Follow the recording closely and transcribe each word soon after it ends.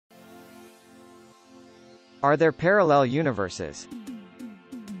Are there parallel universes?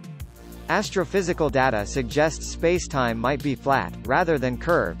 Astrophysical data suggests space-time might be flat, rather than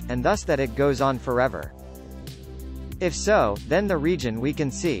curved, and thus that it goes on forever. If so, then the region we can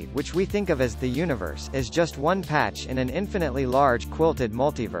see, which we think of as the universe, is just one patch in an infinitely large quilted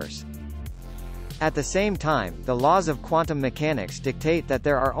multiverse. At the same time, the laws of quantum mechanics dictate that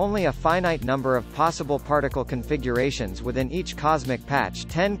there are only a finite number of possible particle configurations within each cosmic patch,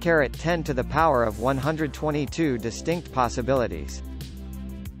 10^10 to the power of 122 distinct possibilities.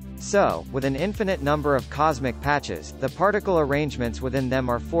 So, with an infinite number of cosmic patches, the particle arrangements within them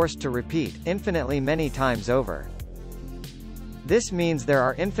are forced to repeat, infinitely many times over. This means there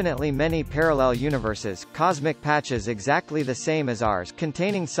are infinitely many parallel universes, cosmic patches exactly the same as ours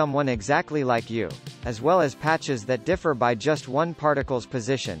containing someone exactly like you, as well as patches that differ by just one particle's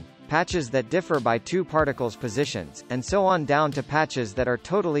position, patches that differ by two particles' positions, and so on down to patches that are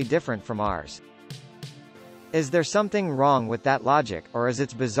totally different from ours. Is there something wrong with that logic, or is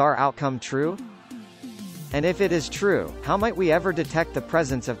its bizarre outcome true? And if it is true, how might we ever detect the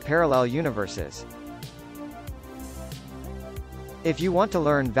presence of parallel universes? If you want to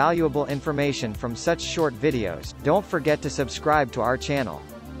learn valuable information from such short videos, don't forget to subscribe to our channel.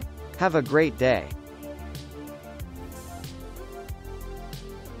 Have a great day.